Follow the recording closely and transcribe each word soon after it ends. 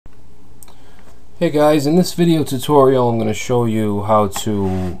Hey guys, in this video tutorial I'm going to show you how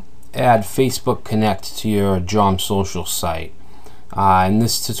to add Facebook Connect to your Jomsocial site. In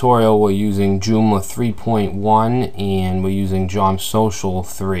this tutorial we're using Joomla 3.1 and we're using Jomsocial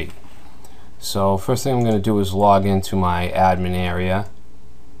 3. So first thing I'm going to do is log into my admin area.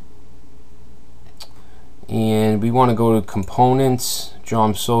 And we want to go to Components,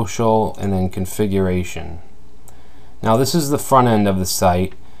 Jomsocial, and then Configuration. Now this is the front end of the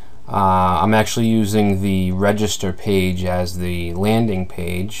site. I'm actually using the register page as the landing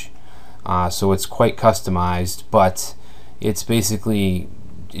page, so it's quite customized, but it's basically,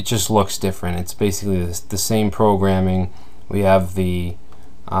 it just looks different. It's basically the same programming. We have the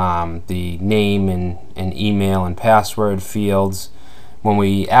name and email and password fields. When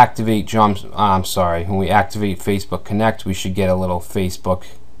we activate when we activate Facebook Connect, we should get a little Facebook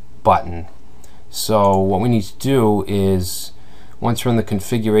button. So what we need to do is, once you're in the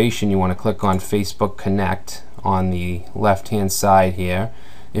configuration, you want to click on Facebook Connect on the left hand side here.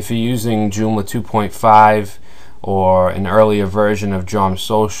 If you're using Joomla 2.5 or an earlier version of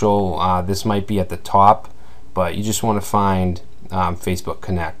Jomsocial, this might be at the top, but you just want to find Facebook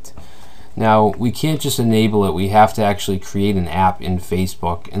Connect. Now we can't just enable it, we have to actually create an app in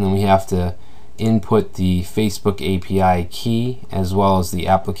Facebook, and then we have to input the Facebook API key as well as the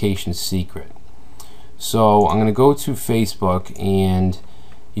application secret. So I'm going to go to Facebook, and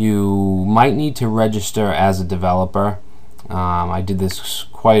you might need to register as a developer. I did this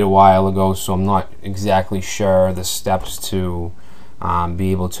quite a while ago, so I'm not exactly sure the steps to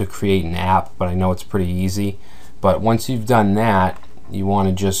be able to create an app, but I know it's pretty easy. But once you've done that, you want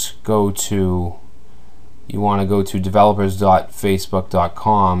to just go to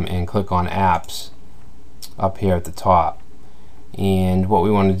developers.facebook.com and click on apps up here at the top. And what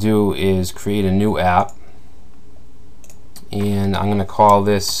we want to do is create a new app, and I'm going to call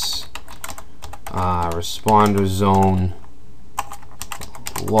this Responder Zone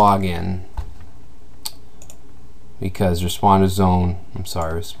Login, because Responders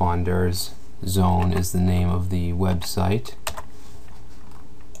Zone is the name of the website.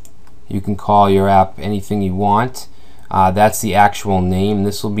 You can call your app anything you want. That's the actual name.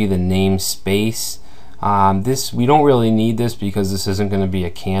 This will be the namespace. We don't really need this because this isn't going to be a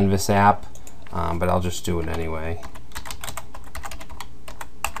Canvas app, but I'll just do it anyway.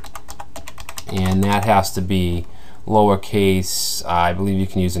 And that has to be lowercase. I believe you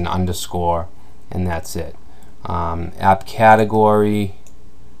can use an underscore, and that's it. App category,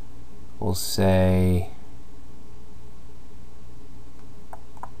 we'll say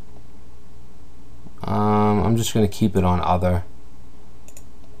I'm just going to keep it on other,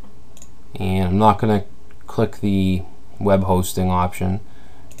 and I'm not going to click the web hosting option,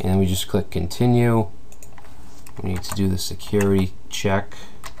 and we just click continue. We need to do the security check.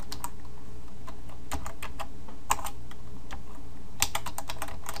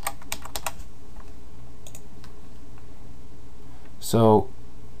 So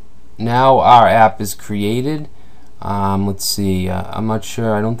now our app is created. Let's see, I'm not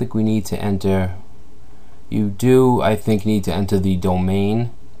sure, I don't think we need to enter. You do, I think, need to enter the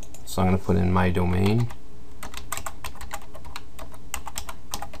domain. So I'm going to put in my domain.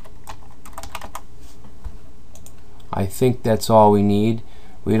 I think that's all we need.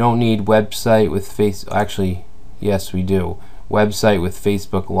 We don't need website with actually, yes we do. Website with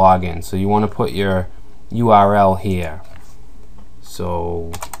Facebook login. So you want to put your URL here.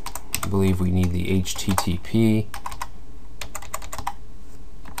 So I believe we need the HTTP.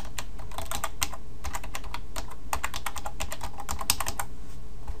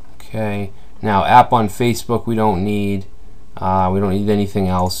 Okay, now app on Facebook we don't need. We don't need anything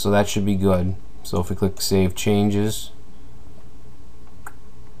else, so that should be good. So if we click Save Changes,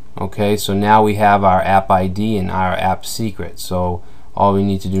 okay, so now we have our app ID and our app secret. So all we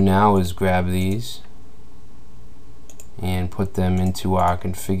need to do now is grab these and put them into our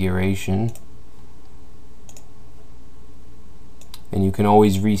configuration. And you can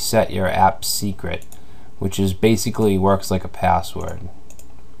always reset your app secret, which is basically works like a password.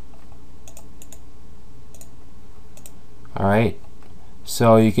 Alright,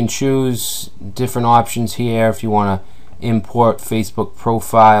 so you can choose different options here if you want to import Facebook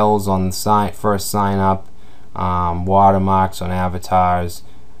profiles on the first sign up, watermarks on avatars.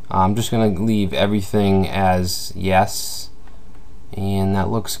 I'm just going to leave everything as yes, and that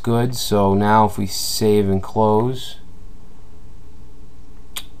looks good. So now if we save and close,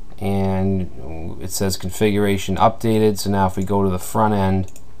 and it says configuration updated, so now if we go to the front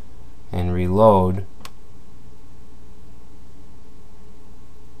end and reload,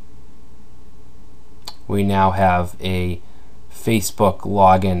 we now have a Facebook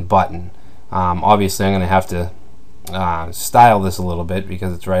login button. Obviously I'm going to have to style this a little bit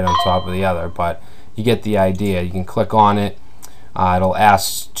because it's right on top of the other, but you get the idea. You can click on it. It'll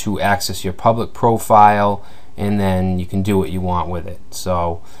ask to access your public profile, and then you can do what you want with it.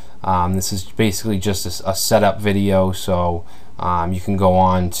 So this is basically just a setup video, so you can go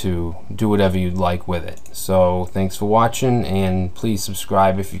on to do whatever you'd like with it. So thanks for watching, and please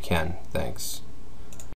subscribe if you can. Thanks.